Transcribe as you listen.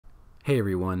Hey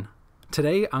everyone,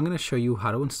 today I'm going to show you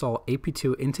how to install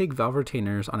AP2 intake valve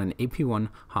retainers on an AP1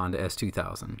 Honda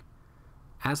S2000.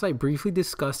 As I briefly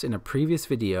discussed in a previous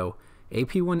video,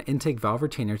 AP1 intake valve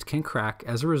retainers can crack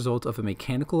as a result of a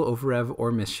mechanical overrev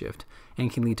or misshift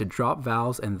and can lead to drop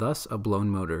valves and thus a blown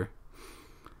motor.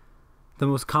 The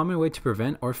most common way to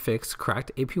prevent or fix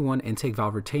cracked AP1 intake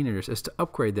valve retainers is to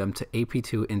upgrade them to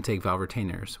AP2 intake valve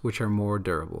retainers, which are more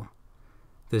durable.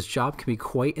 This job can be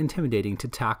quite intimidating to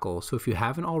tackle, so if you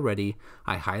haven't already,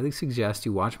 I highly suggest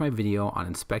you watch my video on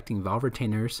inspecting valve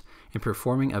retainers and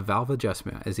performing a valve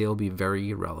adjustment, as they will be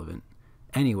very relevant.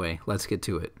 Anyway, let's get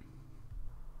to it.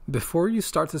 Before you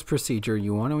start this procedure,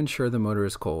 you want to ensure the motor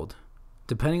is cold.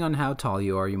 Depending on how tall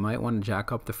you are, you might want to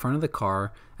jack up the front of the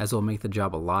car, as it will make the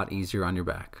job a lot easier on your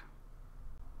back.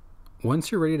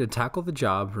 Once you're ready to tackle the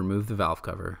job, remove the valve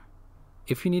cover.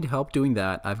 If you need help doing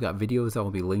that, I've got videos that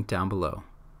will be linked down below.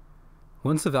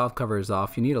 Once the valve cover is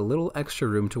off, you need a little extra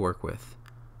room to work with.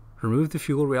 Remove the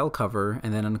fuel rail cover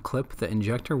and then unclip the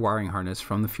injector wiring harness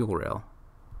from the fuel rail.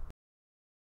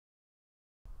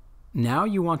 Now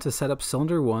you want to set up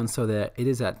cylinder 1 so that it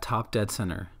is at top dead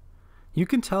center. You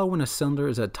can tell when a cylinder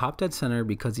is at top dead center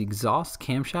because the exhaust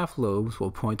camshaft lobes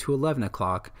will point to 11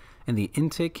 o'clock and the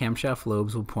intake camshaft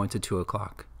lobes will point to 2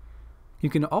 o'clock. You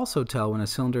can also tell when a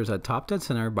cylinder is at top dead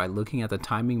center by looking at the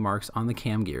timing marks on the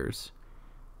cam gears.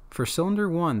 For cylinder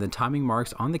 1, the timing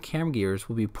marks on the cam gears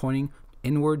will be pointing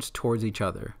inwards towards each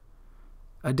other.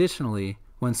 Additionally,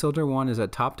 when cylinder 1 is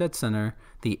at top dead center,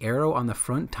 the arrow on the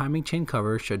front timing chain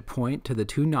cover should point to the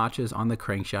 2 notches on the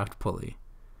crankshaft pulley.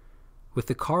 With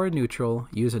the car in neutral,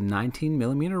 use a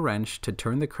 19mm wrench to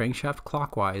turn the crankshaft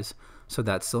clockwise so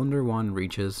that cylinder 1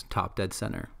 reaches top dead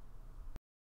center.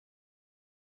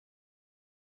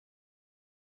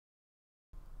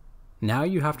 Now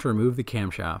you have to remove the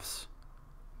camshafts.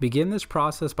 Begin this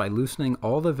process by loosening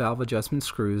all the valve adjustment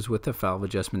screws with the valve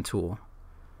adjustment tool.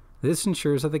 This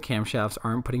ensures that the camshafts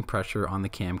aren't putting pressure on the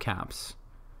cam caps.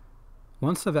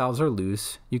 Once the valves are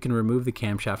loose, you can remove the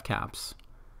camshaft caps.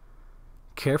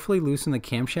 Carefully loosen the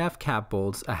camshaft cap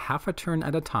bolts a half a turn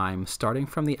at a time, starting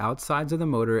from the outsides of the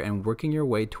motor and working your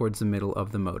way towards the middle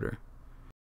of the motor.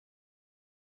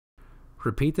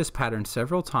 Repeat this pattern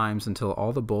several times until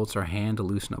all the bolts are hand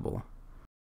loosenable.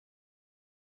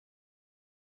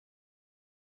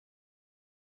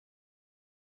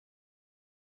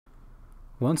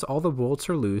 Once all the bolts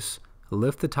are loose,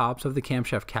 lift the tops of the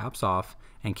camshaft caps off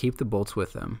and keep the bolts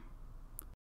with them.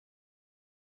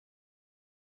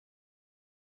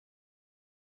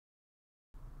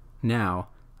 Now,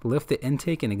 lift the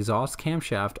intake and exhaust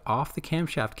camshaft off the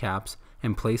camshaft caps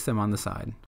and place them on the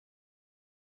side.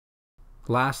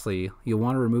 Lastly, you'll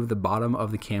want to remove the bottom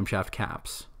of the camshaft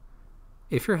caps.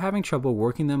 If you're having trouble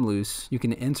working them loose, you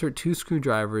can insert 2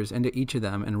 screwdrivers into each of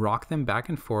them and rock them back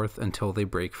and forth until they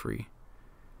break free.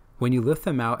 When you lift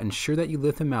them out, ensure that you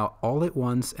lift them out all at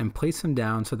once and place them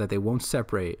down so that they won't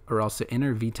separate, or else the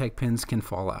inner VTEC pins can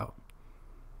fall out.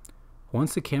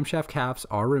 Once the camshaft caps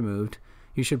are removed,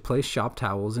 you should place shop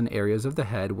towels in areas of the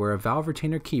head where a valve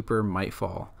retainer keeper might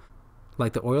fall,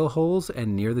 like the oil holes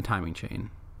and near the timing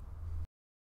chain.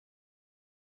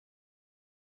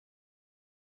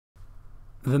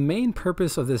 The main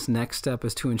purpose of this next step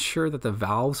is to ensure that the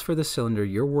valves for the cylinder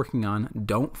you're working on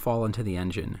don't fall into the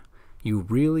engine. You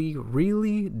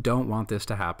really don't want this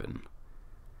to happen.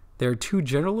 There are 2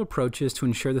 general approaches to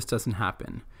ensure this doesn't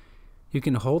happen. You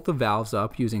can hold the valves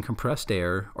up using compressed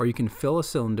air, or you can fill a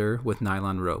cylinder with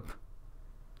nylon rope.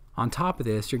 On top of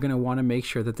this, you're going to want to make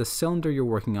sure that the cylinder you're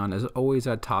working on is always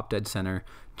at top dead center,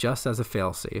 just as a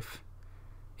failsafe.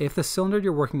 If the cylinder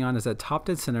you're working on is at top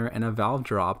dead center and a valve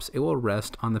drops, it will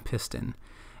rest on the piston,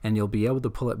 and you'll be able to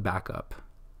pull it back up.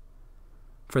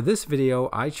 For this video,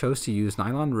 I chose to use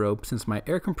nylon rope since my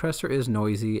air compressor is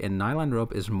noisy and nylon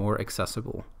rope is more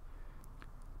accessible.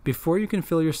 Before you can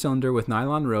fill your cylinder with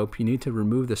nylon rope, you need to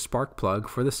remove the spark plug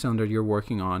for the cylinder you're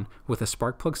working on with a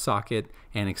spark plug socket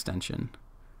and extension.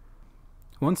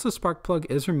 Once the spark plug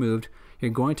is removed, you're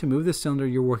going to move the cylinder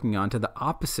you're working on to the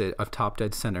opposite of top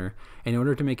dead center in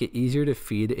order to make it easier to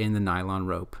feed in the nylon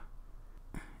rope.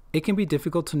 It can be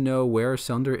difficult to know where a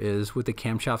cylinder is with the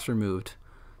camshafts removed.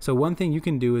 So one thing you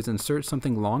can do is insert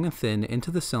something long and thin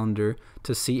into the cylinder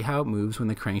to see how it moves when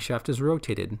the crankshaft is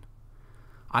rotated.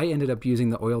 I ended up using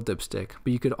the oil dipstick,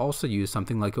 but you could also use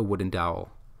something like a wooden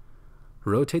dowel.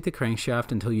 Rotate the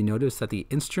crankshaft until you notice that the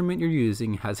instrument you're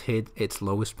using has hit its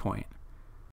lowest point.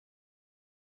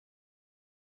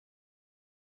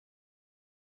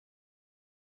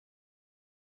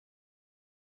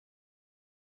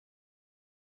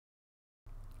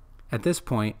 At this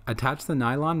point, attach the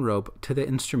nylon rope to the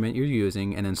instrument you're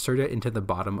using and insert it into the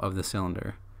bottom of the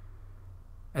cylinder.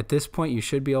 At this point, you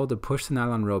should be able to push the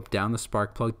nylon rope down the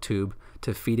spark plug tube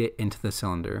to feed it into the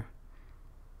cylinder.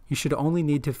 You should only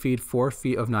need to feed 4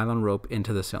 feet of nylon rope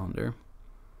into the cylinder.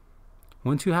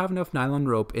 Once you have enough nylon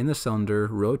rope in the cylinder,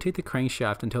 rotate the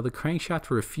crankshaft until the crankshaft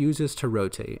refuses to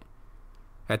rotate.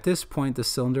 At this point, the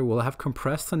cylinder will have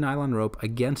compressed the nylon rope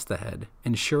against the head,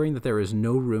 ensuring that there is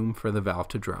no room for the valve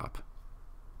to drop.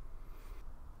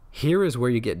 Here is where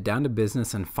you get down to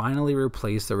business and finally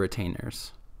replace the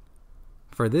retainers.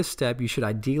 For this step, you should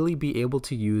ideally be able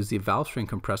to use the valve spring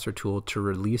compressor tool to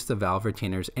release the valve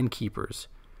retainers and keepers,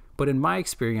 but in my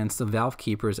experience, the valve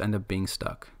keepers end up being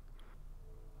stuck.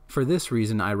 For this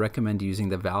reason, I recommend using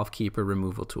the valve keeper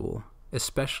removal tool,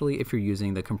 especially if you're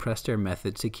using the compressed air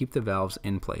method to keep the valves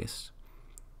in place.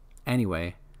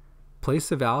 Anyway, place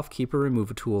the valve keeper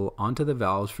removal tool onto the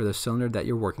valves for the cylinder that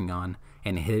you're working on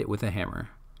and hit it with a hammer.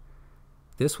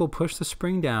 This will push the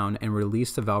spring down and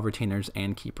release the valve retainers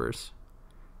and keepers.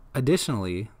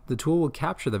 Additionally, the tool will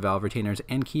capture the valve retainers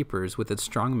and keepers with its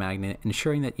strong magnet,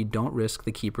 ensuring that you don't risk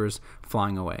the keepers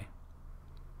flying away.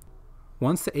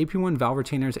 Once the AP1 valve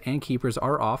retainers and keepers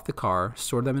are off the car,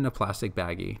 store them in a plastic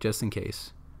baggie, just in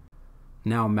case.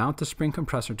 Now mount the spring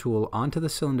compressor tool onto the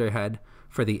cylinder head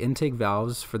for the intake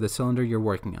valves for the cylinder you're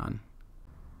working on.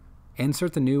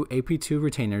 Insert the new AP2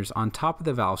 retainers on top of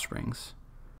the valve springs.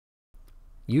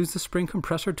 Use the spring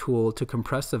compressor tool to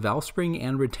compress the valve spring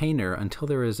and retainer until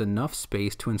there is enough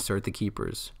space to insert the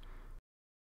keepers.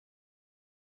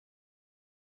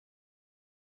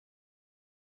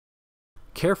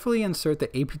 Carefully insert the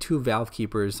AP2 valve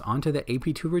keepers onto the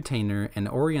AP2 retainer and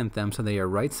orient them so they are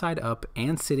right side up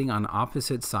and sitting on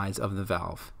opposite sides of the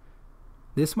valve.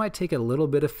 This might take a little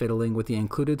bit of fiddling with the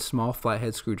included small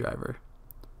flathead screwdriver.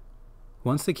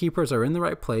 Once the keepers are in the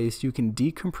right place, you can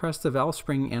decompress the valve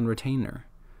spring and retainer.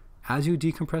 As you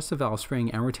decompress the valve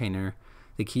spring and retainer,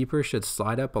 the keepers should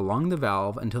slide up along the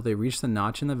valve until they reach the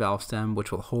notch in the valve stem,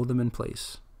 which will hold them in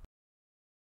place.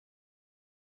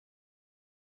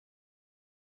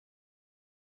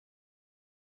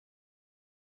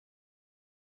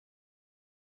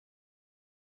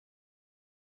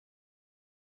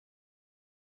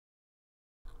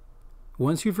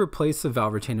 Once you've replaced the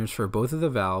valve retainers for both of the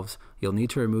valves, you'll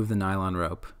need to remove the nylon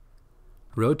rope.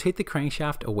 Rotate the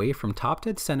crankshaft away from top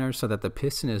dead center so that the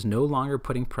piston is no longer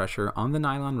putting pressure on the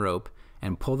nylon rope,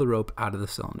 and pull the rope out of the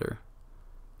cylinder.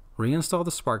 Reinstall the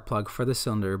spark plug for the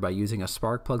cylinder by using a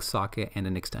spark plug socket and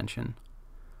an extension.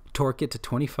 Torque it to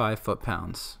 25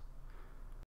 foot-pounds.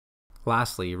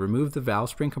 Lastly, remove the valve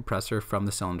spring compressor from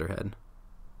the cylinder head.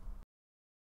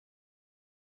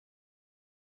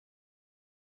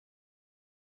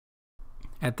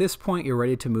 At this point, you're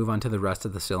ready to move on to the rest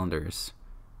of the cylinders.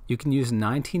 You can use a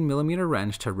 19mm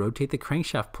wrench to rotate the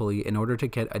crankshaft pulley in order to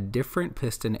get a different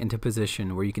piston into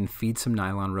position where you can feed some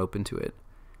nylon rope into it.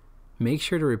 Make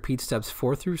sure to repeat steps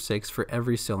 4 through 6 for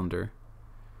every cylinder.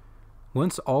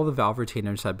 Once all the valve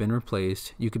retainers have been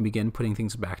replaced, you can begin putting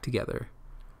things back together.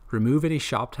 Remove any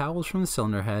shop towels from the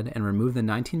cylinder head and remove the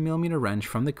 19mm wrench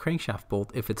from the crankshaft bolt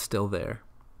if it's still there.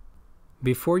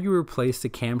 Before you replace the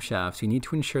camshafts, you need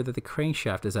to ensure that the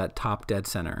crankshaft is at top dead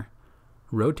center.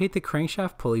 Rotate the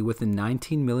crankshaft pulley with the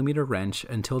 19mm wrench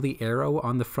until the arrow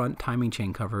on the front timing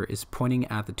chain cover is pointing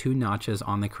at the 2 notches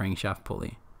on the crankshaft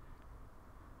pulley.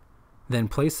 Then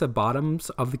place the bottoms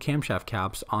of the camshaft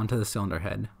caps onto the cylinder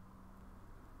head.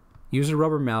 Use a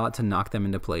rubber mallet to knock them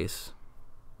into place.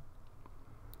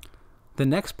 The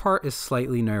next part is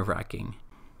slightly nerve-wracking.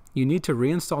 You need to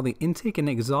reinstall the intake and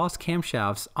exhaust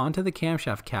camshafts onto the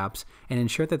camshaft caps and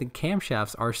ensure that the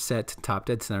camshafts are set to top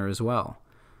dead center as well.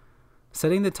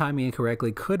 Setting the timing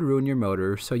incorrectly could ruin your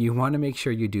motor, so you want to make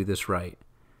sure you do this right.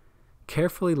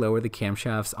 Carefully lower the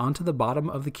camshafts onto the bottom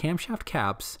of the camshaft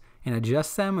caps and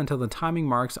adjust them until the timing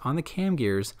marks on the cam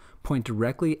gears point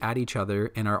directly at each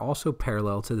other and are also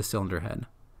parallel to the cylinder head.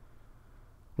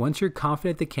 Once you're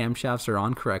confident the camshafts are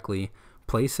on correctly,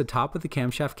 place the top of the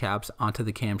camshaft caps onto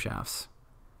the camshafts.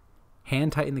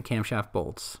 Hand tighten the camshaft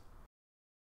bolts.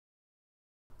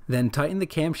 Then tighten the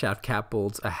camshaft cap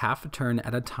bolts a half a turn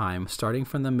at a time, starting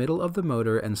from the middle of the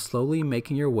motor and slowly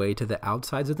making your way to the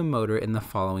outsides of the motor in the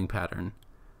following pattern.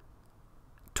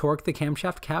 Torque the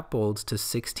camshaft cap bolts to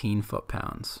 16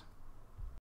 foot-pounds.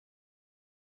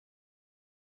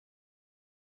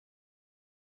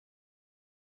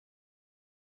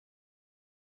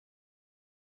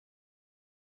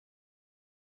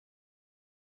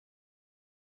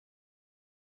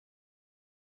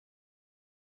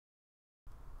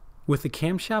 With the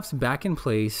camshafts back in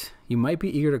place, you might be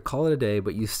eager to call it a day,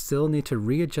 but you still need to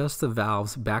readjust the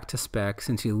valves back to spec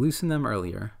since you loosened them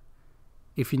earlier.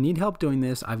 If you need help doing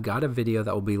this, I've got a video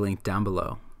that will be linked down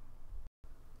below.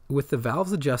 With the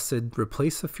valves adjusted,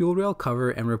 replace the fuel rail cover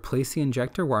and replace the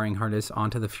injector wiring harness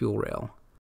onto the fuel rail.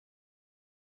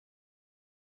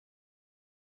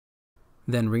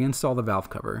 Then reinstall the valve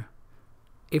cover.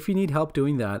 If you need help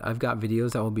doing that, I've got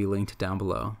videos that will be linked down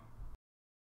below.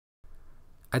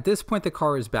 At this point, the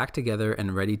car is back together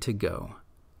and ready to go.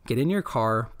 Get in your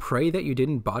car, pray that you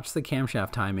didn't botch the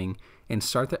camshaft timing, and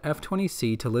start the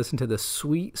F20C to listen to the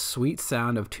sweet, sweet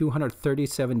sound of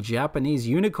 237 Japanese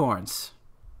unicorns.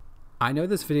 I know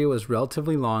this video was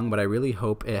relatively long, but I really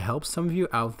hope it helps some of you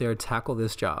out there tackle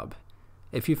this job.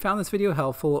 If you found this video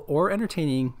helpful or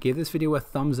entertaining, give this video a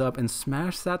thumbs up and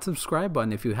smash that subscribe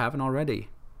button if you haven't already.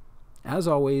 As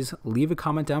always, leave a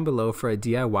comment down below for a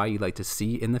DIY you'd like to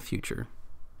see in the future.